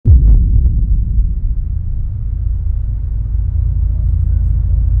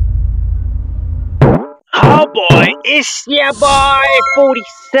boy, it's your boy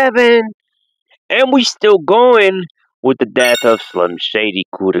 47, and we still going with the death of Slim Shady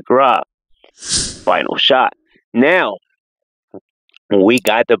coup de grace. Final shot. Now, we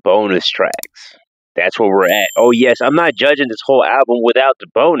got the bonus tracks. That's where we're at. Oh, yes, I'm not judging this whole album without the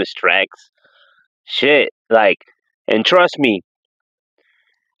bonus tracks. Shit, like, and trust me,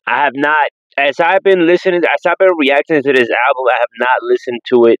 I have not, as I've been reacting to this album, I have not listened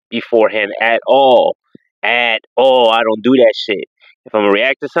to it beforehand at all. At all. I don't do that shit. If I'm gonna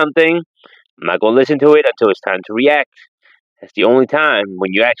react to something, I'm not gonna listen to it until it's time to react. That's the only time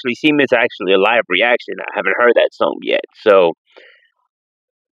when you actually see me. It's actually a live reaction. I haven't heard that song yet, so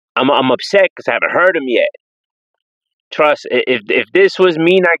I'm upset because I haven't heard him yet. Trust, if this was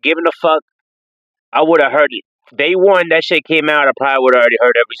me not giving a fuck, I would have heard it. Day one that shit came out, I probably would have already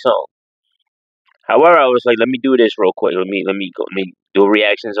heard every song. However, I was like, let me do this real quick. Let me do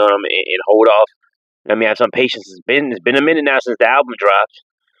reactions on them and hold off. Let me have some patience. It's been a minute now since the album dropped.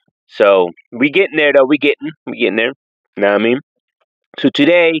 So we getting there though. We getting there. You know what I mean? So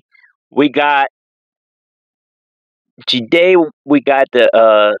today we got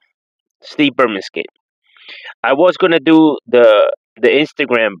the Steve Berman skit. I was gonna do the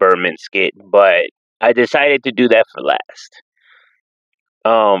Instagram Berman skit, but I decided to do that for last.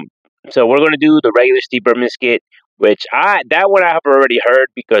 So we're gonna do the regular Steve Berman skit, which that one I have already heard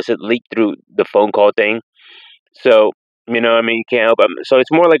because it leaked through the phone call thing. So you know what I mean, you can't help it. So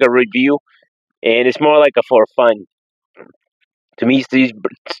it's more like a review, and it's more like a for fun. To me,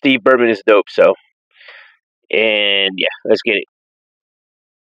 Steve Berman is dope. So, and yeah, let's get it.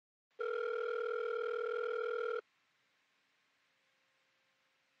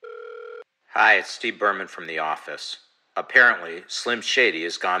 Hi, it's Steve Berman from The Office. Apparently, Slim Shady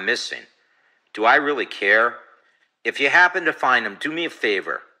has gone missing. Do I really care? If you happen to find him, do me a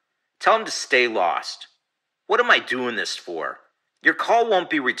favor. Tell him to stay lost. What am I doing this for? Your call won't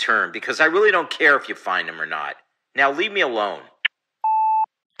be returned because I really don't care if you find him or not. Now leave me alone.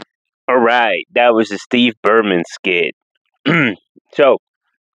 Alright, that was the Steve Berman skit. So,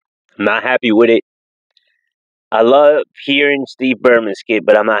 I'm not happy with it. I love hearing Steve Berman skit,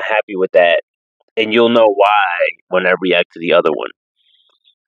 but I'm not happy with that. And you'll know why when I react to the other one.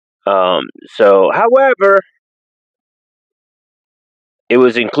 However, it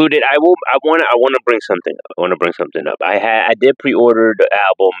was included. I want to bring something. I want to bring something up. I did pre-order the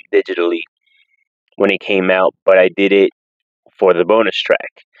album digitally when it came out, but I did it for the bonus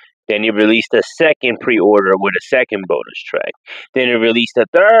track. Then he released a second pre-order with a second bonus track. Then he released a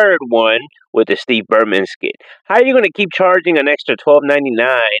third one with the Steve Berman skit. How are you going to keep charging an extra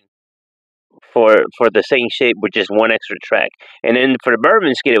 $12.99 for the same shit with just one extra track? And then for the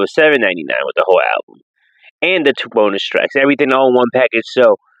Berman skit, it was $7.99 with the whole album and the two bonus tracks, everything all in one package.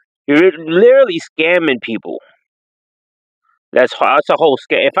 So you're literally scamming people. That's a whole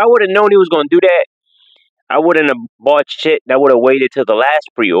scam. If I would have known he was going to do that, I wouldn't have bought shit. I would have waited till the last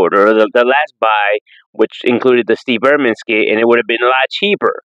pre-order or the last buy, which included the Steve Berman skit, and it would have been a lot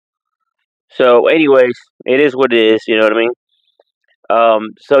cheaper. So, anyways, it is what it is. You know what I mean?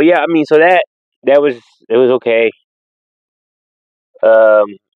 So yeah, I mean, so that was okay.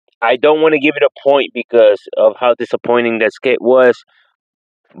 I don't want to give it a point because of how disappointing that skit was,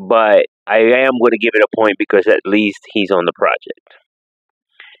 but I am going to give it a point because at least he's on the project.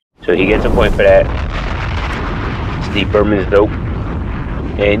 So he gets a point for that. Steve Berman is dope.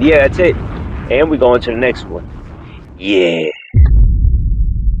 And yeah, that's it. And we're going to the next one. Yeah.